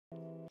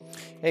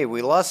Hey,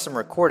 we lost some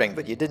recording,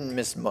 but you didn't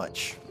miss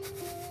much.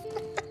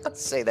 I'll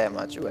say that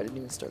much. Ooh, I didn't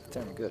even start the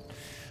timer. Good.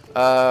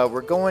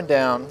 We're going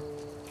down.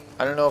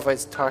 I don't know if I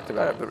talked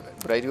about it,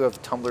 but I do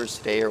have tumblers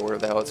today, or whatever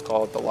the hell it's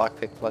called, the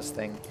Lockpick Plus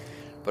thing.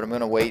 But I'm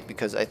going to wait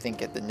because I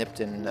think at the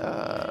Nipton...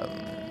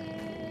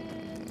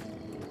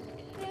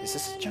 is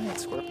this a giant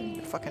scorpion?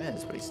 It fucking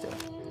is, but he's dead.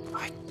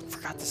 I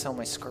forgot to sell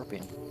my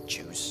scorpion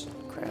juice.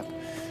 Crap.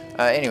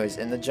 Anyways,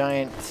 in the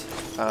giant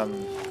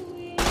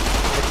Nipton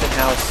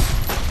house...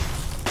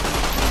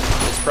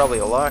 probably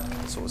a lock,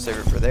 so we'll save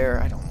it for there.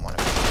 I don't want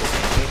to make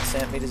this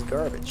sand meat is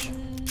garbage.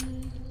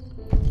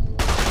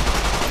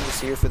 I'm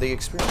just here for the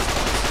experience.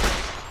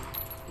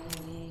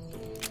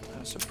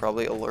 So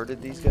probably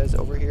alerted these guys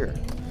over here.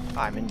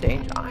 I'm in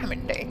danger. I'm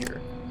in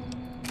danger.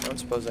 I don't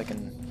suppose I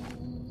can...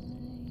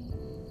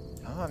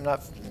 Oh, I'm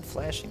not in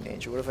flashing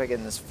danger. What if I get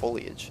in this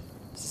foliage?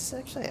 Does this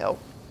actually help?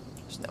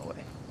 There's no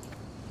way.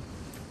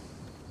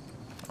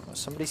 Oh,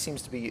 somebody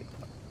seems to be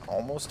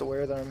almost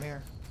aware that I'm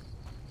here.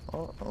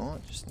 Oh,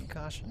 just need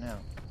caution now.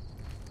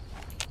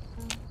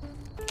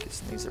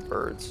 Guessing these are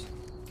birds.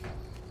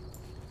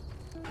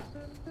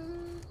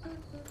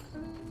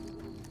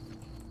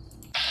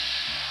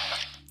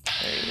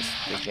 There he is,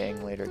 big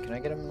gang later. Can I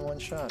get him in one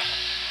shot?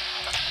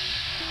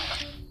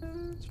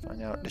 Let's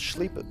find out. The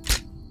Schleeper.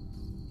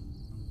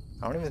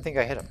 I don't even think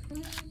I hit him.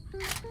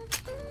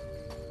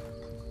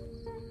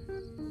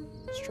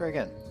 Let's try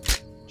again.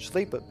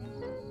 Schleeper.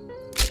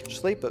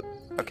 Schleeper.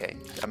 Okay,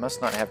 I must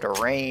not have to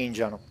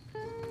range on him.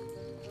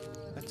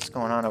 What's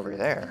going on over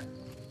there?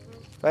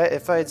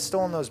 If I had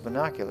stolen those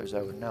binoculars,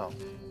 I would know.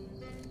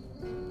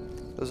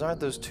 Those aren't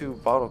those two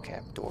bottle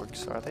cap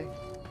dorks, are they?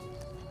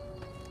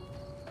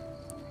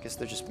 I guess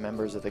they're just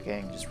members of the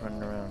gang, just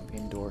running around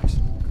being dorks.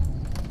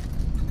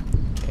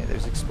 Okay,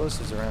 there's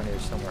explosives around here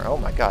somewhere. Oh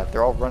my god,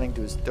 they're all running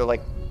to his... They're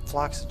like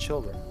flocks of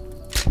children.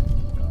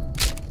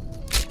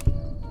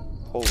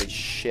 Holy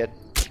shit.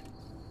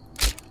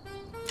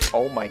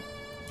 Oh my...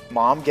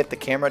 Mom, get the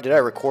camera. Did I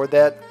record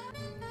that?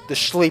 The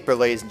Schleeper,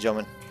 ladies and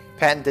gentlemen.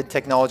 Patented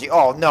technology.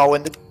 Oh, no,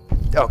 and the...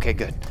 Okay,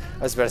 good.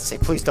 I was about to say,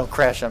 please don't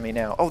crash on me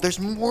now. Oh, there's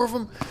more of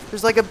them?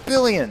 There's like 1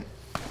 billion.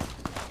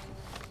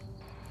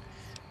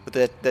 But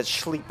that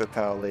Schleeper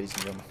power, ladies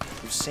and gentlemen.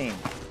 You've seen.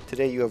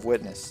 Today you have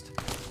witnessed.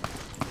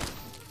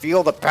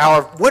 Feel the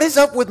power. What is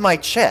up with my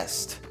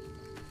chest?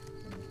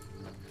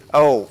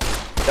 Oh,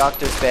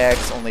 doctor's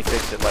bags only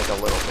fixed it like a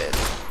little bit.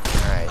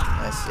 Alright,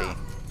 I see.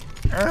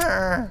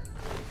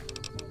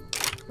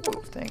 Oh,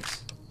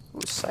 thanks.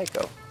 Ooh,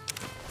 Psycho.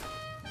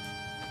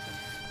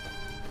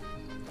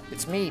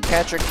 It's me,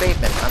 Patrick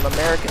Bateman. I'm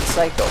American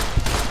Psycho.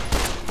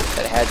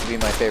 That had to be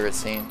my favorite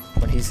scene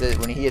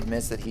when he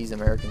admits that he's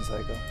American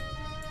Psycho.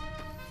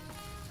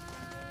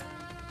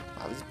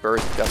 Wow, these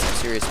birds have got some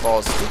serious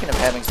balls. Speaking of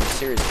having some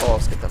serious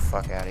balls, get the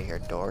fuck out of here,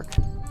 dork.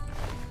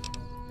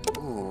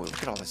 Ooh,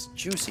 look at all this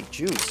juicy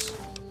juice.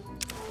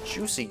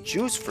 Juicy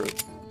juice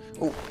fruit.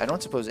 Ooh, I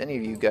don't suppose any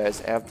of you guys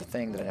have the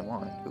thing that I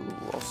want. Ooh,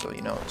 also,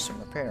 you know, some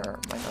repair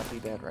might not be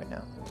bad right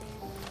now.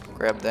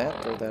 Grab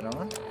that, throw that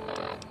on.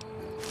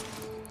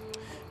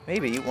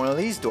 Maybe one of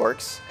these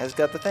dorks has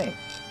got the thing.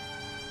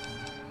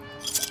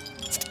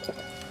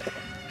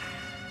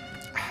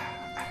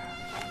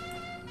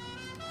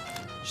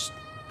 Just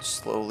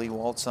slowly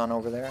waltz on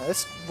over there.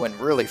 This went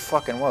really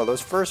fucking well.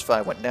 Those first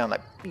 5 went down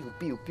like pew,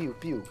 pew, pew,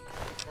 pew.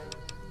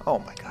 Oh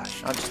my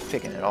gosh, I'm just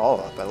picking it all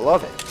up. I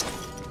love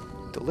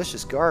it.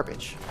 Delicious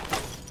garbage.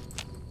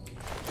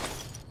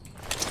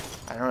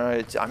 I don't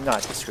know, I'm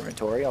not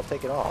discriminatory. I'll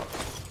take it all.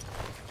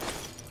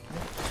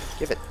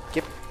 Give it.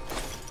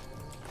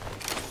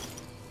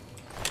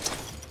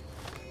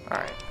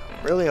 Alright,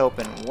 I'm really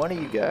hoping one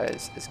of you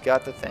guys has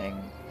got the thing.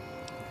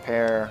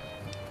 Repair.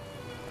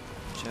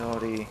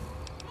 Agility,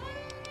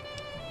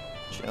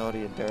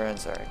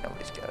 endurance. Alright,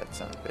 nobody's got it,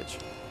 son of a bitch.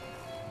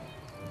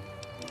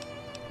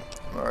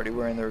 I'm already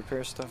wearing the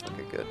repair stuff?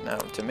 Okay, good. Now,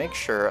 to make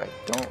sure I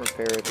don't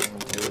repair it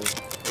into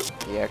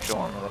the actual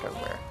armor that I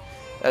wear.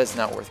 That is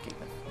not worth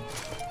keeping.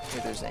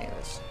 If there's any of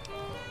this.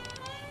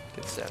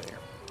 Get this out of here.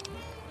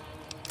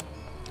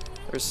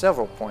 There's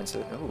several points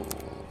of... Ooh.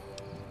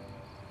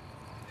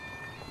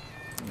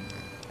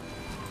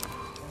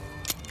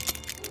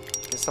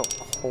 Guess I'll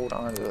hold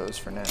on to those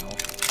for now.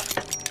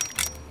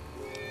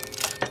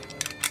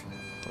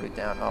 Put it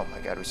down. Oh my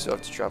god, we still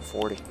have to drop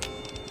 40.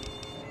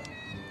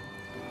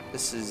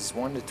 This is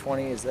 1 to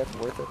 20. Is that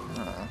worth it? I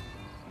don't know.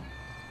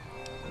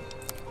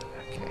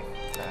 Okay.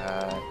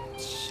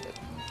 Shit.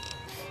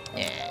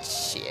 Yeah,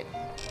 shit.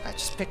 I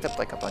just picked up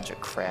like a bunch of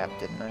crap,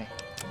 didn't I?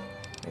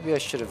 Maybe I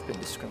should have been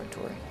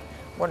discriminatory.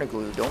 Wonder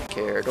glue. Don't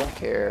care. Don't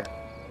care.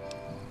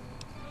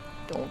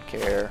 Don't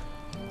care.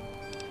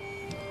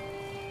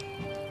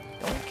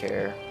 Don't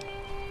care.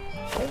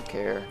 Don't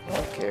care.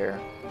 Don't care.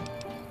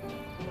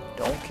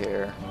 Don't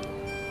care.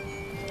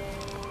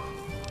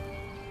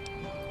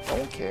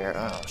 Don't care.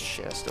 Oh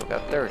shit, I still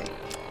got 30.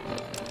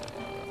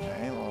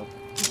 Alright, well,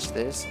 just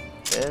this.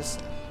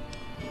 Just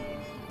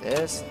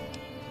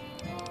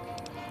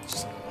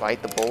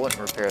bite the bullet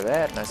and repair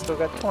that, and I still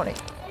got 20.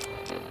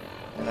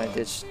 And I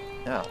ditched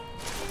No.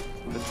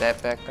 Put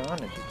that back on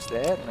and ditch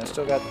that, and I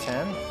still got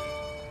 10.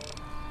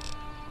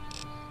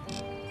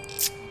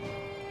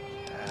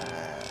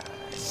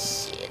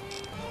 Shit.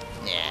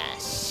 Nah,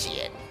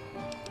 shit.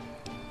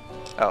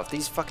 Oh, if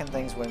these fucking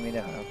things weigh me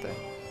down, don't they?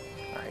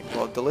 Alright,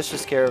 well,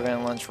 delicious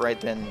caravan lunch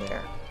right then and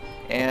there.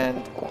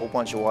 And a whole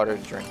bunch of water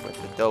to drink with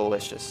it.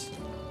 Delicious.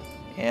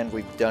 And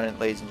we've done it,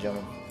 ladies and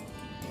gentlemen.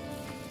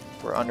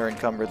 We're under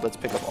encumbered. Let's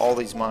pick up all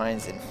these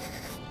mines and...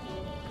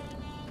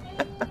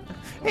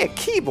 Hey, a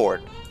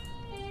keyboard!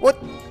 What?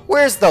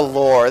 Where's the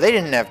lore? They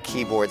didn't have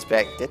keyboards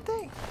back, did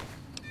they?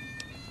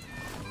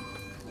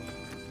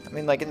 I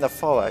mean, like in the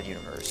Fallout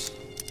universe.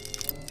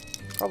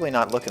 Probably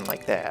not looking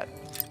like that.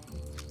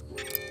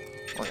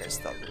 Where's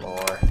the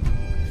lore?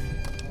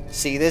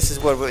 See, this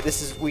is what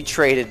we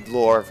traded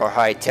lore for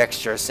high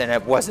textures, and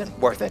it wasn't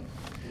worth it.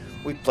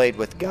 We played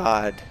with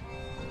God.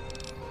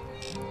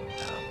 Oh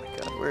my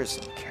God, where's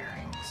some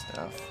carrying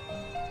stuff?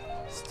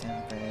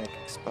 Stem bag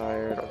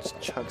expired. I'll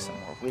just chug some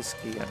more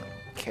whiskey. I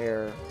don't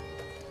care.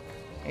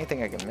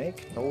 Anything I can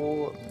make?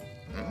 No.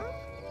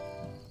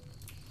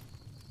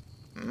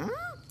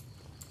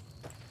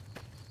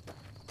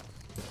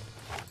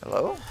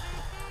 Hello?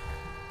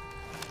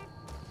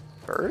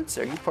 Birds?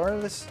 Are you part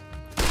of this?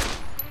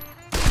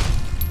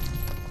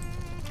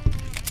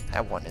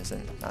 That one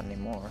isn't. Not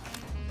anymore.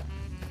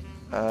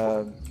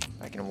 I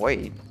can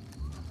wait.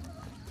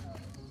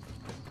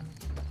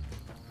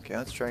 Okay,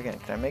 let's try again.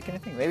 Can I make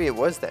anything? Maybe it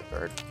was that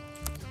bird.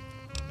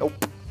 Nope.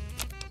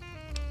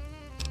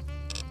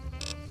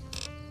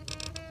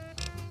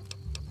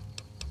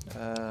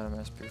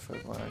 Mass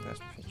purified water, gas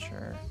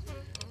pitcher.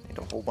 Need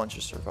a whole bunch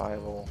of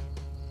survival.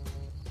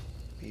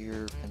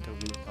 Beer, pinto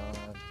beer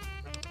pod.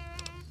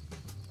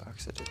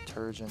 Box of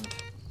detergent.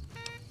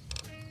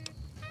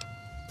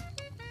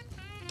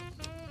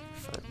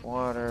 Purified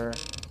water.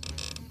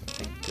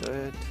 Anything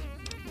good?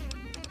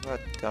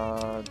 What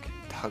dog?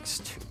 Dog's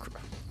too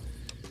gross.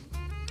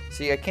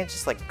 See, I can't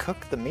just like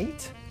cook the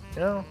meat,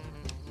 you know?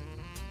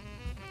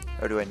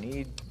 Or do I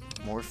need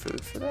more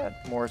food for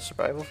that? More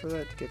survival for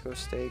that? Gecko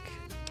steak.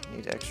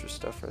 Need extra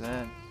stuff for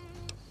that.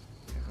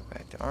 Go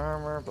back to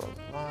armor, blah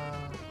blah.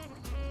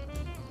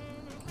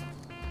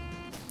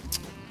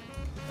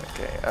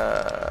 Okay,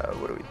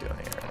 what are we doing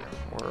here?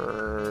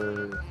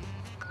 We're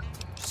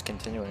just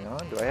continuing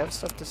on. Do I have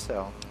stuff to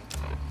sell?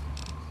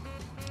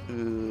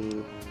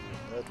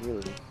 Not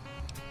really.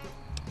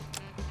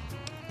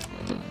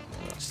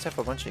 I just have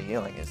a bunch of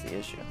healing is the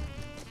issue.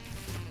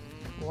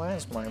 What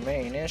is my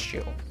main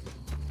issue?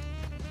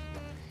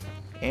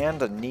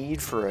 And a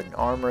need for an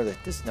armor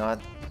that does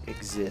not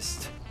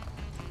exist.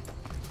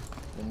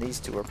 And these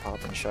two are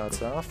popping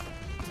shots off.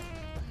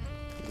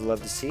 You'd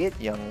love to see it,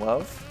 young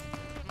love.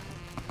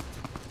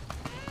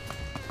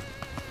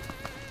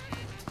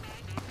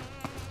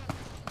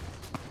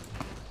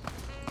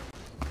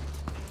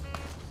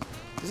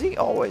 Does he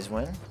always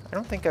win? I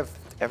don't think I've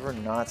ever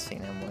not seen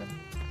him win.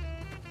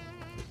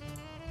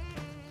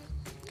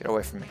 Get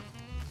away from me.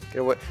 Get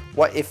away.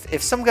 What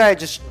if some guy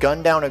just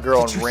gunned down a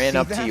girl and ran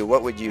up to you,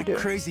 what would you do?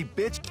 Crazy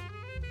bitch.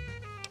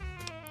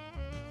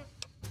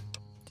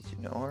 Did you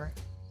know her?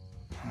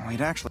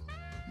 Wait, actually,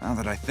 now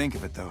that I think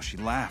of it though, she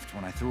laughed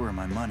when I threw her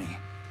my money.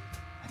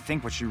 I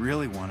think what she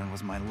really wanted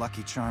was my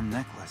Lucky Charm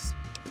necklace.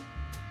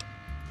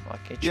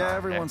 Lucky Charm Yeah,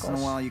 every necklace? once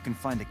in a while you can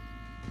find it.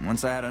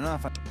 Once I had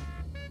enough,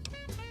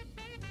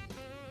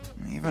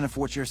 even if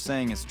what you're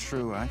saying is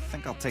true, I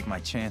think I'll take my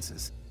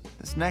chances.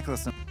 This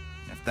necklace,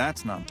 if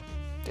that's not...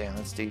 Damn,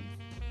 that's deep.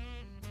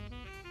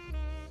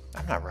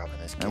 I'm not robbing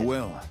this kid. I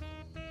will.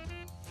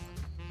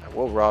 I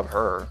will rob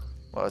her.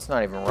 Well, it's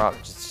not even rob.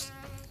 It's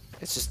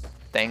just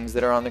things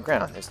that are on the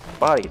ground. There's a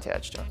body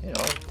attached to them. You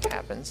know, it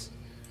happens.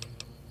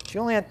 She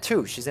only had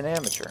 2. She's an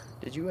amateur.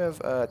 Did you have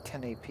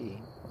 10 AP? Well,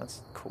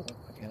 that's cool,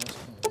 I guess.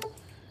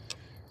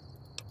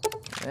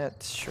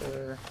 That,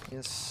 sure.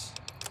 Yes.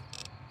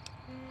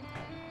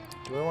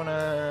 Do I want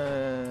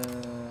to...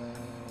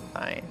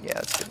 9. Yeah,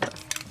 that's good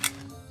enough.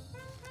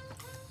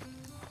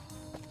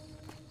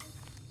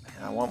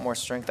 I want more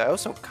strength. I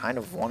also kind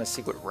of want to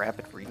see what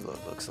rapid reload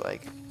looks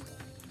like.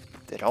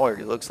 It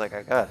already looks like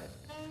I got it.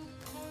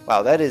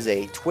 Wow, that is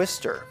a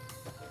twister.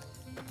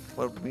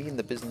 What we in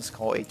the business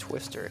call a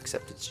twister,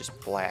 except it's just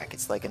black.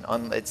 It's like an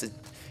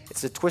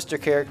it's a twister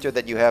character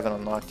that you haven't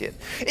unlocked yet.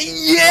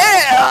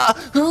 Yeah!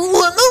 Who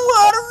won the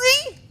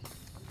lottery?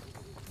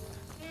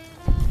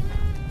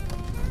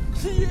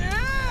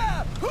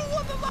 Yeah! Who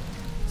won the lottery?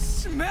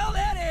 Smell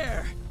that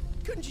air!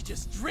 Couldn't you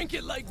just drink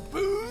it like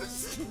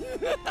booze?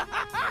 Are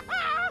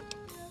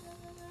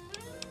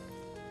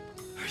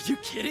you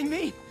kidding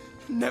me?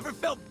 Never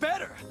felt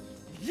better.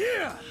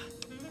 Yeah!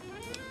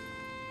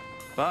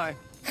 Bye.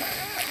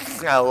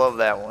 I love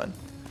that one.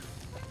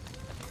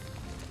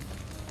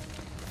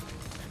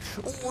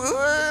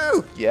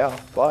 Woo! Yeah,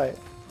 bye.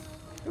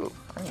 Ooh,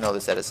 I didn't know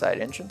this had a side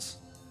entrance.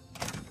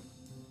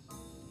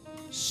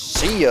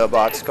 See ya,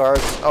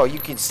 boxcars. Oh, you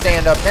can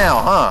stand up now,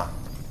 huh?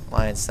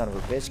 Lion son of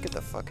a bitch, get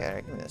the fuck out of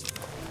here. Give me this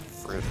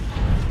fruit.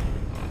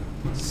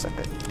 Suck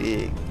a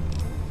dig.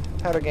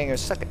 Powder ganger,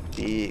 suck a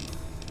dig.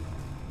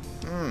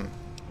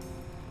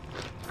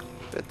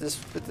 But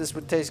this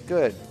would taste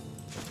good.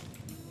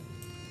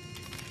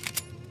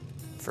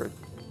 For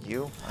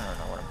you? I don't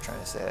know what I'm trying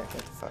to say. Get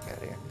the fuck out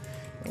of here.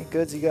 Any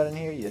goods you got in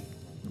here, you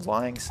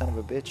lying son of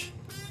a bitch?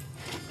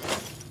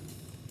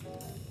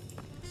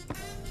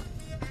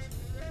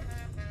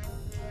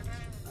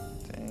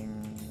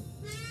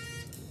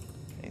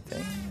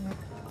 Anything?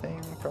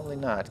 Probably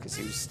not, because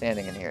he was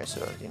standing in here,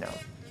 so, you know.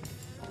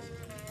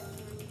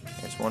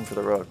 There's one for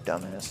the road,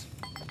 dumbass.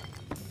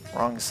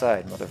 Wrong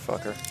side,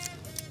 motherfucker.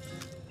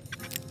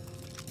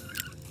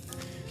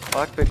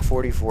 Lockpick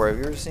 44. Have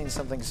you ever seen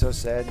something so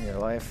sad in your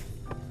life?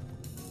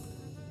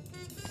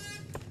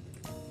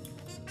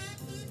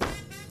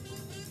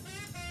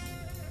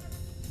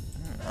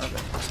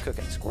 Arvin's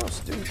cooking squirrel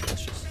stew.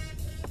 Delicious.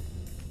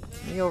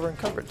 Me over and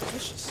covered.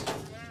 Delicious.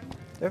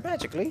 They're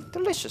magically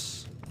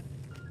delicious.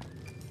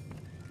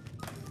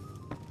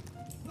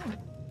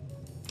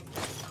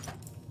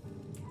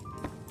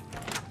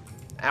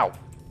 Ow.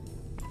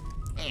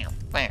 Ow.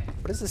 Bam.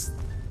 What is this?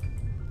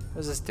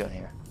 What is this doing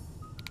here?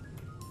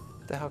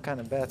 What the hell kind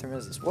of bathroom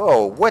is this?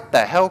 Whoa, what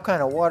the hell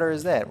kind of water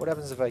is that? What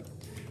happens if I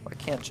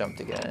can't jump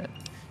to get in it?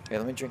 Okay,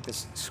 let me drink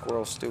this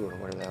squirrel stew or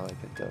whatever the hell I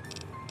picked up.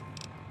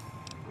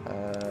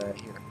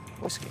 Here.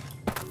 Whiskey.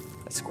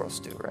 That's squirrel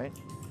stew, right?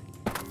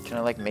 Can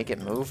I, like, make it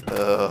move?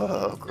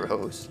 Oh,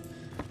 gross.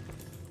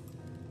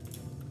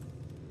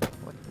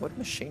 What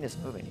machine is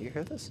moving? Do you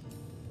hear this?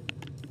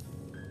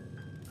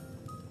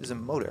 There's a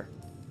motor.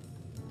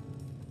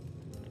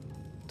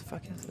 What the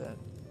fuck is that?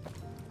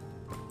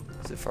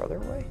 Is it farther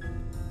away?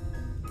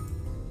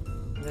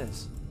 It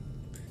is.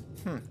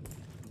 Is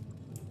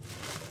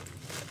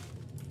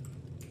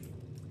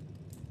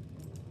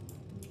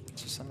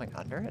there something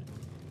under it?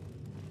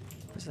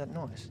 What is that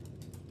noise?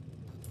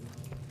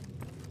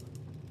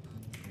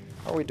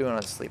 How are we doing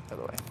on sleep, by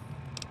the way?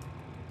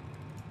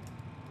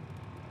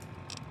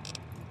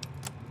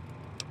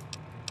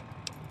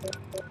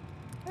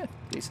 Yeah,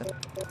 decent.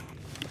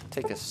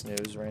 Take a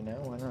snooze right now,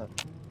 why not?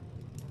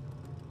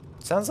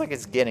 Sounds like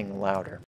it's getting louder.